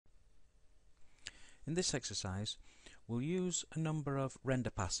In this exercise, we'll use a number of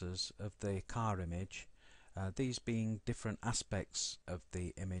render passes of the car image, these being different aspects of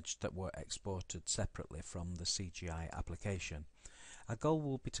the image that were exported separately from the CGI application. Our goal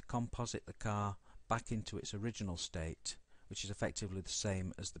will be to composite the car back into its original state, which is effectively the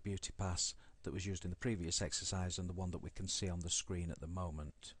same as the beauty pass that was used in the previous exercise and the one that we can see on the screen at the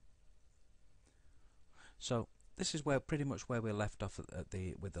moment. So this is pretty much where we left off at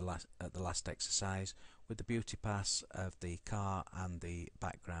the last exercise, with the beauty pass of the car and the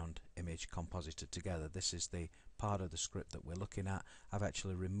background image composited together. This is the part of the script that we're looking at. I've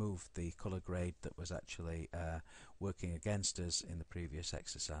actually removed the color grade that was actually working against us in the previous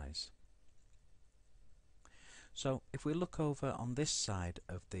exercise. So if we look over on this side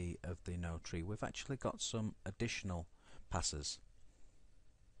of the node tree, we've actually got some additional passes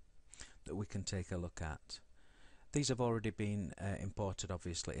that we can take a look at. These have already been imported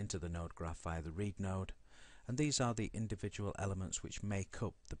obviously into the node graph via the read node, and these are the individual elements which make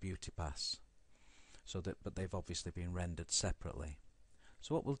up the beauty pass. But they've obviously been rendered separately.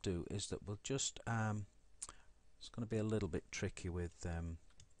 So what we'll do is that we'll just it's going to be a little bit tricky with the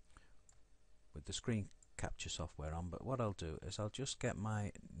screen capture software on, but what I'll do is I'll just get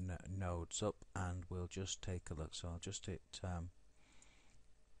my nodes up and we'll just take a look. So I'll just hit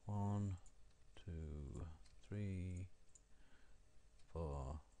 1, 2, 3,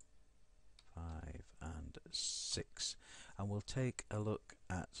 4, 5 and 6, and we'll take a look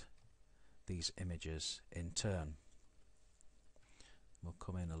at these images in turn. We'll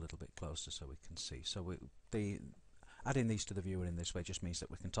come in a little bit closer so we can see. So adding these to the viewer in this way just means that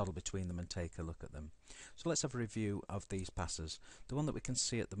we can toddle between them and take a look at them. So let's have a review of these passes. The one that we can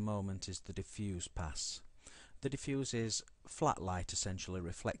see at the moment is the diffuse pass. The diffuse is flat light essentially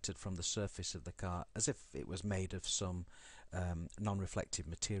reflected from the surface of the car as if it was made of some non-reflective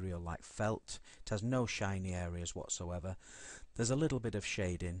material like felt. It has no shiny areas whatsoever. There's a little bit of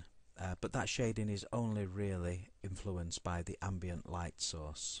shading, but that shading is only really influenced by the ambient light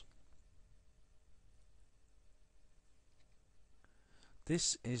source.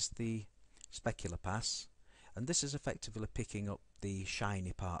 This is the specular pass, and this is effectively picking up the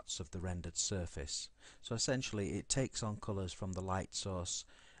shiny parts of the rendered surface. So essentially it takes on colours from the light source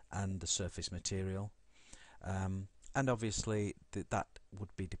and the surface material, and obviously that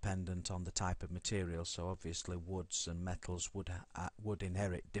would be dependent on the type of material. So obviously woods and metals would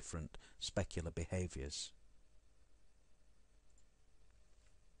inherit different specular behaviours.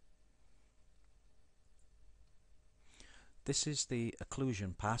 This is the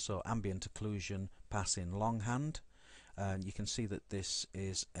occlusion pass, or ambient occlusion pass in longhand. You can see that this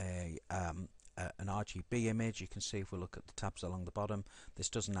is an RGB image. You can see if we look at the tabs along the bottom, this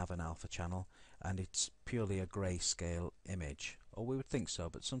doesn't have an alpha channel, and it's purely a grayscale image. Or we would think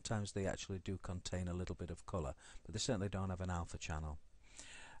so, but sometimes they actually do contain a little bit of colour, but they certainly don't have an alpha channel.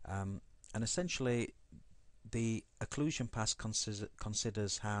 And essentially the occlusion pass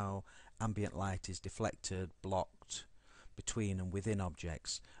considers how ambient light is deflected, blocked, between and within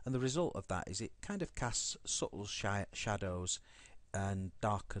objects, and the result of that is it kind of casts subtle shadows and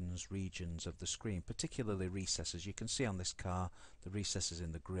darkens regions of the screen, particularly recesses. You can see on this car the recesses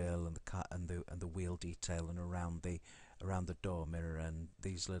in the grille and the wheel detail and around the door mirror and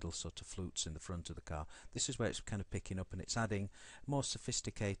these little sort of flutes in the front of the car. This is where it's kind of picking up, and it's adding more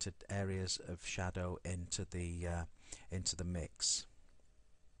sophisticated areas of shadow into the mix.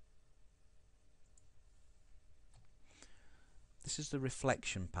 This is the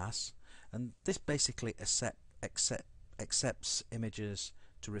reflection pass, and this basically accepts images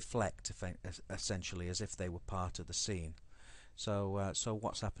to reflect essentially as if they were part of the scene. So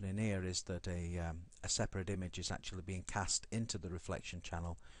what's happening here is that a separate image is actually being cast into the reflection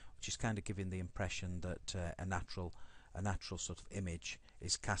channel, which is kind of giving the impression that a natural sort of image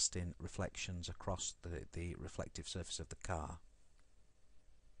is casting reflections across the reflective surface of the car.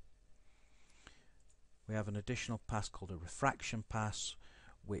 We have an additional pass called a refraction pass,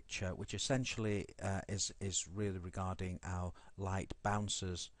 which essentially is really regarding how light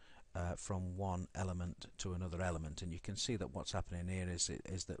bounces from one element to another element. And you can see that what's happening here is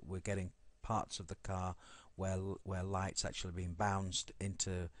that we're getting parts of the car where light's actually being bounced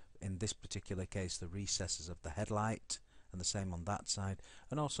into, in this particular case, the recesses of the headlight, and the same on that side,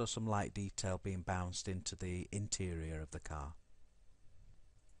 and also some light detail being bounced into the interior of the car.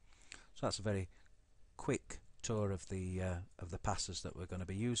 So that's a very quick tour of the passes that we're going to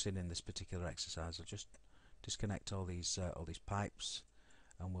be using in this particular exercise. I'll just disconnect all these pipes,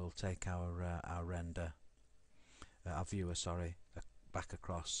 and we'll take our viewer, back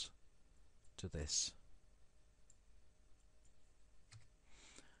across to this,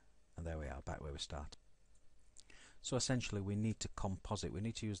 and there we are. back where we started. So essentially we need to composite, we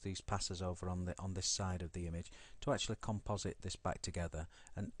need to use these passes over on this side of the image to actually composite this back together,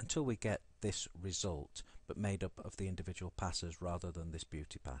 and until we get this result but made up of the individual passes rather than this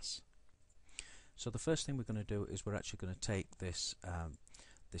beauty pass. So the first thing we're going to do is we're actually going to take this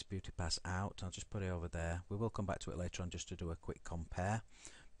this beauty pass out. I'll just put it over there. We will come back to it later on just to do a quick compare,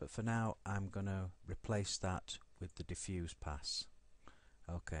 but for now I'm going to replace that with the diffuse pass.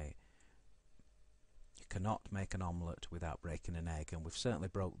 Okay. You cannot make an omelette without breaking an egg, and we've certainly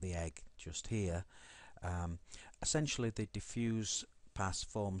broke the egg just here. Essentially the diffuse pass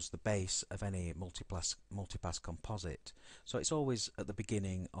forms the base of any multipass composite, so it's always at the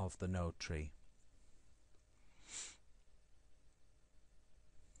beginning of the node tree.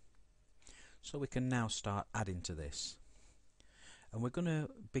 So we can now start adding to this, and we're going to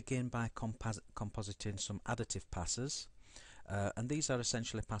begin by compositing some additive passes, and these are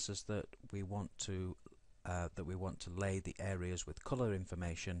essentially passes that we want to lay the areas with colour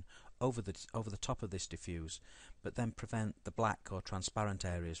information over the top of this diffuse, but then prevent the black or transparent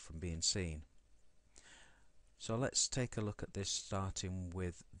areas from being seen. So let's take a look at this, starting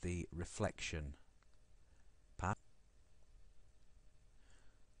with the reflection path.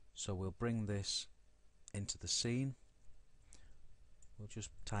 So we'll bring this into the scene. We'll just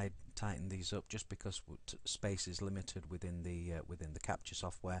tighten these up just because space is limited within the capture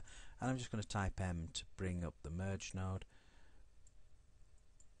software, and I'm just going to type M to bring up the merge node.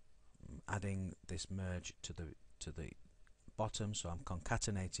 I'm adding this merge to the bottom, so I'm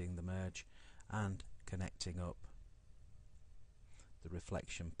concatenating the merge and connecting up the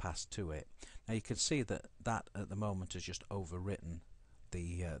reflection pass to it. Now you can see that at the moment has just overwritten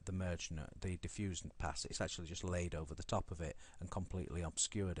the merge node, the diffuse pass. It's actually just laid over the top of it and completely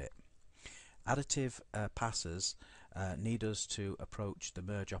obscured it. Additive passes need us to approach the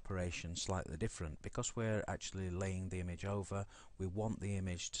merge operation slightly different. Because we're actually laying the image over, we want the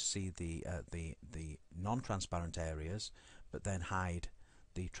image to see the non-transparent areas, but then hide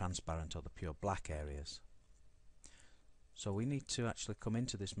the transparent or the pure black areas. So we need to actually come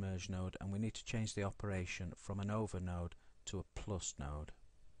into this merge node, and we need to change the operation from an over node to a plus node.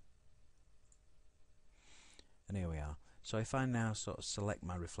 And here we are. So if I now sort of select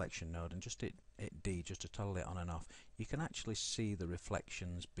my reflection node and just hit D just to toggle it on and off, you can actually see the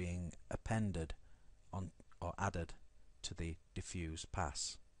reflections being appended on or added to the diffuse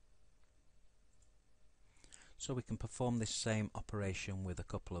pass. So we can perform this same operation with a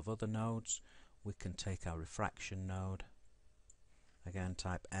couple of other nodes. We can take our refraction node, again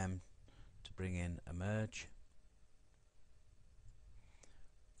type M to bring in a merge,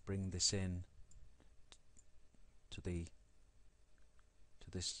 bring this in to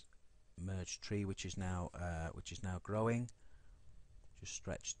this merge tree, which is now growing. Just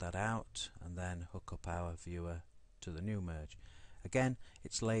stretch that out and then hook up our viewer to the new merge. Again,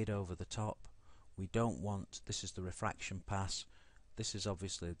 it's laid over the top. We don't want, this is the refraction pass. This is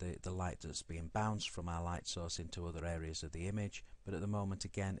obviously the light that's being bounced from our light source into other areas of the image, but at the moment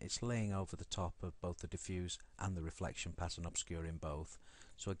again it's laying over the top of both the diffuse and the reflection pass and obscuring both.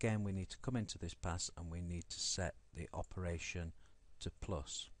 So again we need to come into this pass and we need to set the operation to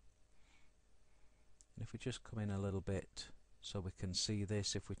plus. And if we just come in a little bit so we can see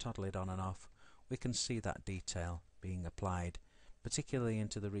this, if we toggle it on and off, we can see that detail being applied, particularly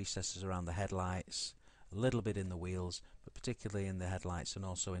into the recesses around the headlights, a little bit in the wheels, but particularly in the headlights and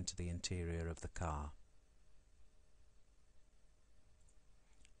also into the interior of the car.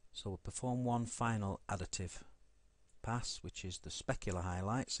 So we'll perform one final additive pass, which is the specular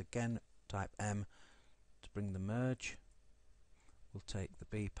highlights. Again, type M to bring the merge. We'll take the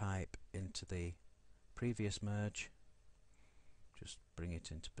B pipe into the previous merge, just bring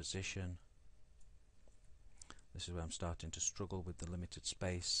it into position. This is where I'm starting to struggle with the limited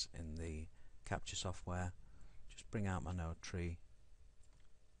space in the capture software. Just bring out my node tree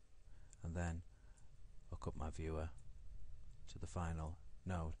and then hook up my viewer to the final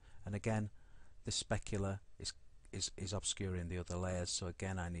node. And again, this specular is obscuring the other layers, so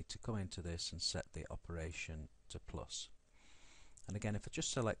again I need to come into this and set the operation to plus. And again, if I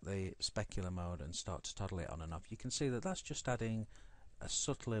just select the specular mode and start to toggle it on and off, you can see that that's just adding a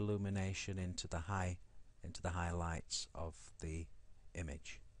subtle illumination into the highlights of the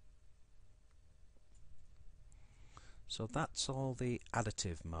image. So that's all the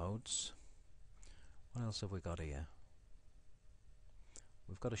additive modes. What else have we got here?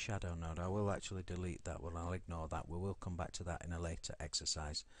 We've got a shadow node. I will actually delete that one. I'll ignore that. We will come back to that in a later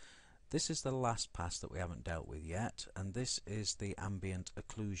exercise. This is the last pass that we haven't dealt with yet, and this is the ambient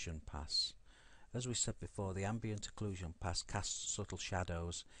occlusion pass. As we said before, the ambient occlusion pass casts subtle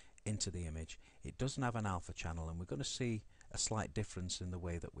shadows into the image. It doesn't have an alpha channel, and we're going to see a slight difference in the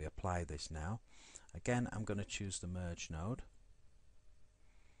way that we apply this now. Again, I'm going to choose the merge node.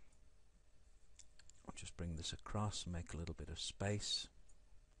 I'll just bring this across and make a little bit of space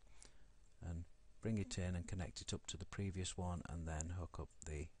and bring it in and connect it up to the previous one, and then hook up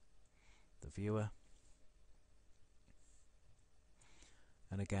the viewer.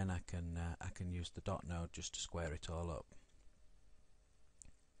 And again, I can use the dot node just to square it all up.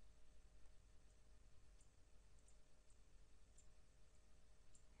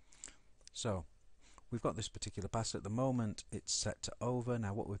 So we've got this particular pass. At the moment it's set to over.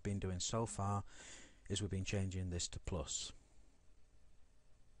 Now what we've been doing so far is we've been changing this to plus.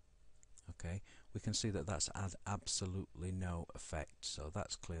 Okay, we can see that that's had absolutely no effect, so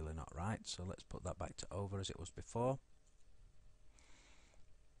that's clearly not right. So let's put that back to over as it was before.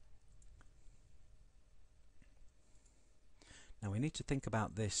 Now we need to think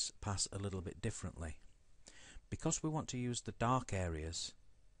about this pass a little bit differently. Because we want to use the dark areas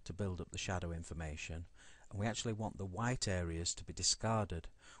to build up the shadow information, and we actually want the white areas to be discarded,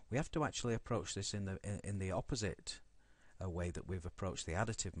 we have to actually approach this in the opposite way that we've approached the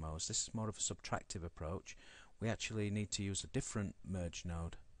additive modes. This is more of a subtractive approach. We actually need to use a different merge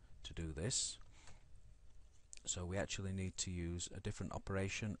node to do this. So we actually need to use a different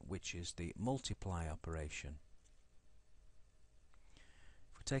operation, which is the multiply operation.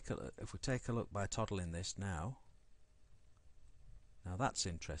 If we take a look by toddling this now that's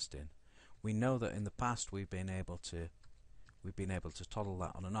interesting. We know that in the past we've been able to toddle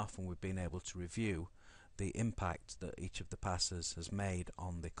that on and off, and we've been able to review the impact that each of the passes has made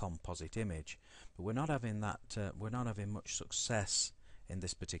on the composite image, but we're not having that. We're not having much success in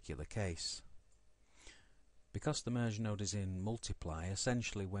this particular case. Because the merge node is in multiply,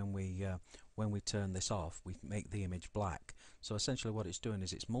 essentially when we turn this off, we make the image black. So essentially what it's doing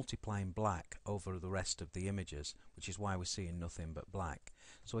is it's multiplying black over the rest of the images, which is why we're seeing nothing but black.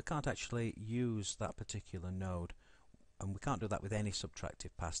 So we can't actually use that particular node, and we can't do that with any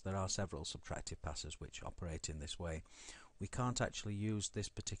subtractive pass. There are several subtractive passes which operate in this way. We can't actually use this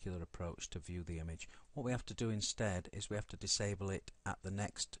particular approach to view the image. What we have to do instead is we have to disable it at the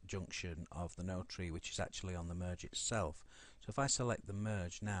next junction of the node tree, which is actually on the merge itself. So if I select the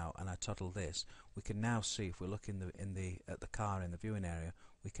merge now and I toddle this, we can now see, if we look at the car in the viewing area,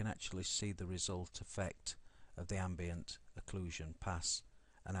 we can actually see the result effect of the ambient occlusion pass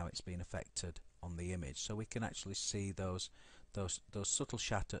and how it's been affected on the image. So we can actually see those subtle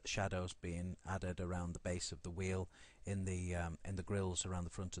shadows being added around the base of the wheel, in the grills around the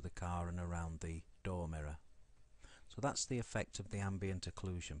front of the car, and around the door mirror. So that's the effect of the ambient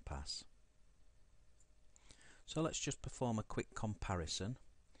occlusion pass. So let's just perform a quick comparison.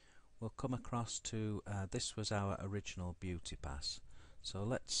 We'll come across to this was our original beauty pass. So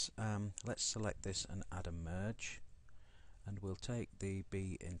let's select this and add a merge, and we'll take the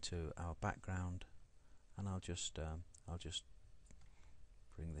B into our background, and I'll just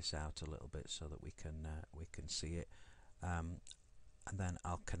bring this out a little bit so that we can see it, and then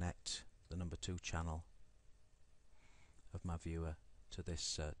I'll connect the number 2 channel of my viewer to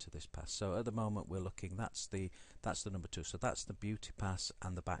this pass. So at the moment we're looking, that's the number 2, so that's the beauty pass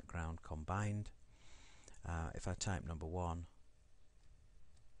and the background combined. If I type number 1,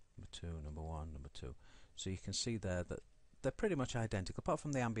 number 2, number 1, number 2, so you can see there that they're pretty much identical, apart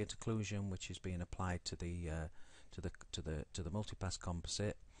from the ambient occlusion, which is being applied to the multipass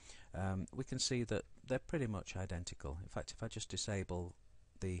composite. We can see that they're pretty much identical. In fact, if I just disable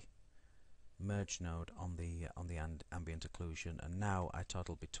the merge node on the ambient occlusion, and now I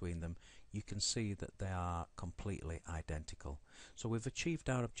toddle between them, you can see that they are completely identical. So we've achieved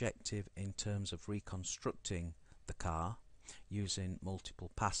our objective in terms of reconstructing the car using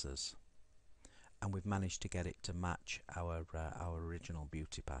multiple passes, and we've managed to get it to match our original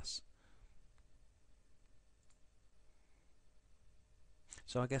beauty pass.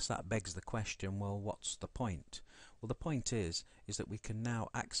 So I guess that begs the question, well, what's the point? Well, the point is that we can now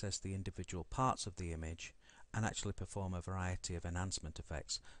access the individual parts of the image and actually perform a variety of enhancement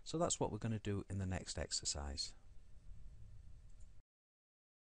effects. So that's what we're going to do in the next exercise.